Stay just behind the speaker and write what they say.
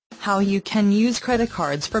How you can use credit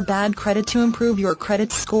cards for bad credit to improve your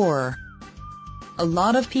credit score. A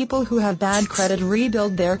lot of people who have bad credit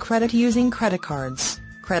rebuild their credit using credit cards.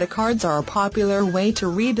 Credit cards are a popular way to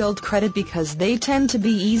rebuild credit because they tend to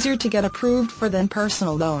be easier to get approved for than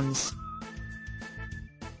personal loans.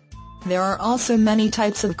 There are also many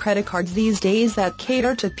types of credit cards these days that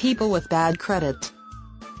cater to people with bad credit.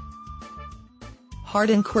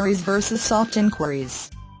 Hard inquiries versus soft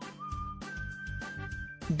inquiries.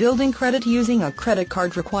 Building credit using a credit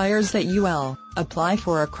card requires that you apply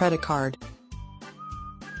for a credit card.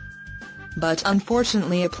 But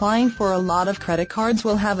unfortunately, applying for a lot of credit cards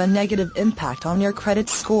will have a negative impact on your credit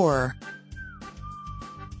score.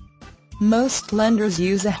 Most lenders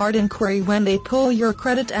use a hard inquiry when they pull your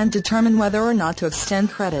credit and determine whether or not to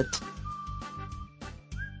extend credit.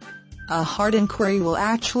 A hard inquiry will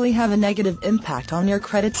actually have a negative impact on your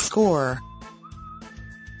credit score.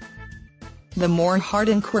 The more hard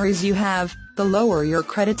inquiries you have, the lower your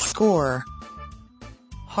credit score.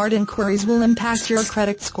 Hard inquiries will impact your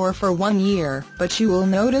credit score for 1 year, but you will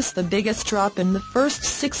notice the biggest drop in the first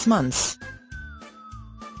 6 months.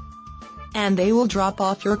 And they will drop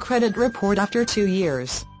off your credit report after 2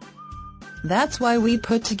 years. That's why we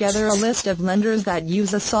put together a list of lenders that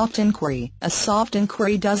use a soft inquiry. A soft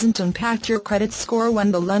inquiry doesn't impact your credit score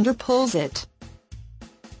when the lender pulls it.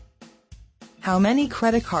 How many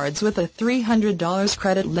credit cards with a $300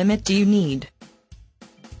 credit limit do you need?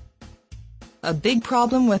 A big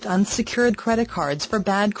problem with unsecured credit cards for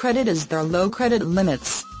bad credit is their low credit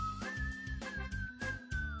limits.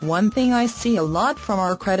 One thing I see a lot from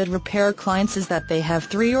our credit repair clients is that they have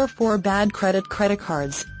 3 or 4 bad credit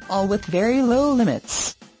cards, all with very low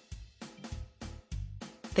limits.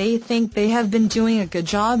 They think they have been doing a good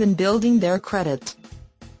job in building their credit.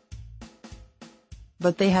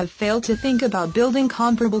 But they have failed to think about building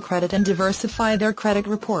comparable credit and diversify their credit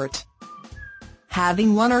report.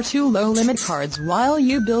 Having 1 or 2 low-limit cards while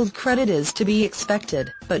you build credit is to be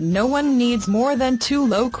expected, but no one needs more than 2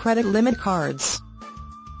 low credit limit cards.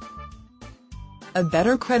 A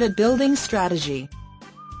better credit building strategy.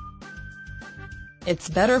 It's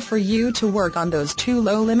better for you to work on those 2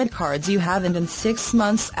 low-limit cards you have and in 6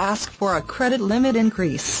 months ask for a credit limit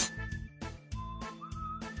increase.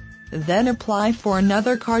 Then apply for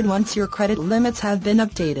another card once your credit limits have been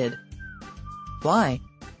updated. Why?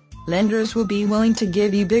 Lenders will be willing to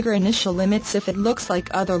give you bigger initial limits if it looks like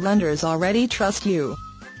other lenders already trust you.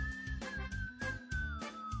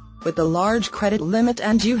 With a large credit limit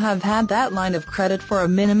and you have had that line of credit for a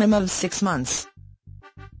minimum of 6 months.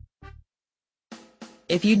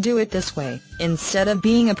 If you do it this way, instead of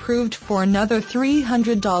being approved for another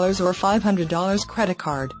 $300 or $500 credit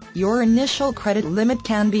card, your initial credit limit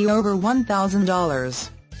can be over $1,000.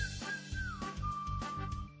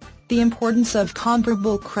 The importance of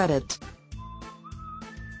comparable credit.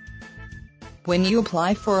 When you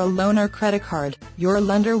apply for a loan or credit card, your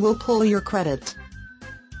lender will pull your credit.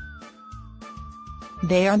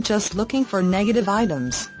 They aren't just looking for negative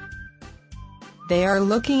items. They are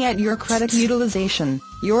looking at your credit utilization,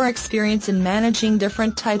 your experience in managing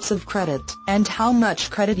different types of credit, and how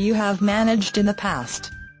much credit you have managed in the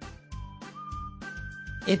past.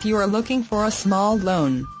 If you are looking for a small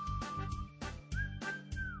loan,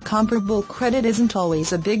 comparable credit isn't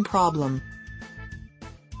always a big problem.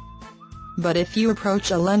 But if you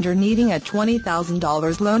approach a lender needing a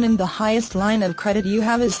 $20,000 loan and the highest line of credit you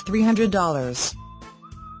have is $300,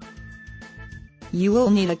 you will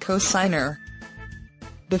need a cosigner.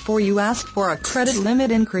 Before you ask for a credit limit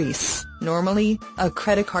increase, normally, a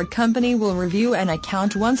credit card company will review an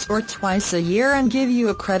account once or twice a year and give you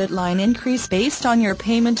a credit line increase based on your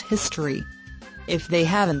payment history. If they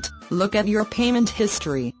haven't, look at your payment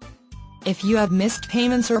history. If you have missed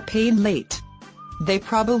payments or paid late, they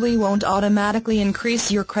probably won't automatically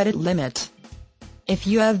increase your credit limit. If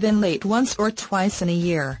you have been late once or twice in a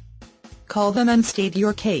year, call them and state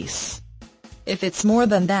your case. If it's more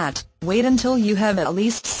than that, wait until you have at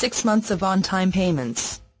least 6 months of on-time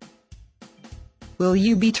payments. Will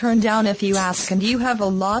you be turned down if you ask and you have a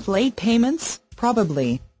lot late payments?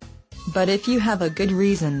 Probably. But if you have a good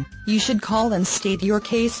reason, you should call and state your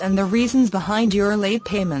case and the reasons behind your late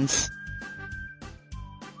payments.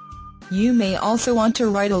 You may also want to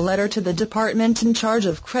write a letter to the department in charge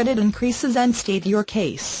of credit increases and state your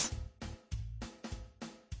case.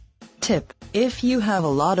 Tip: if you have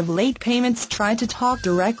a lot of late payments, try to talk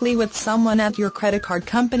directly with someone at your credit card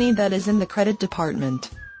company that is in the credit department.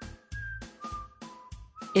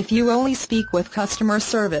 If you only speak with customer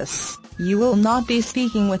service, you will not be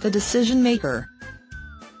speaking with a decision maker.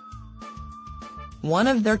 One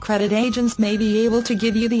of their credit agents may be able to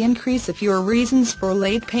give you the increase if your reasons for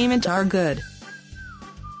late payment are good.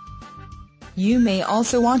 You may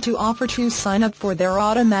also want to offer to sign up for their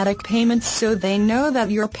automatic payments so they know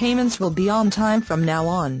that your payments will be on time from now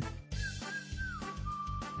on.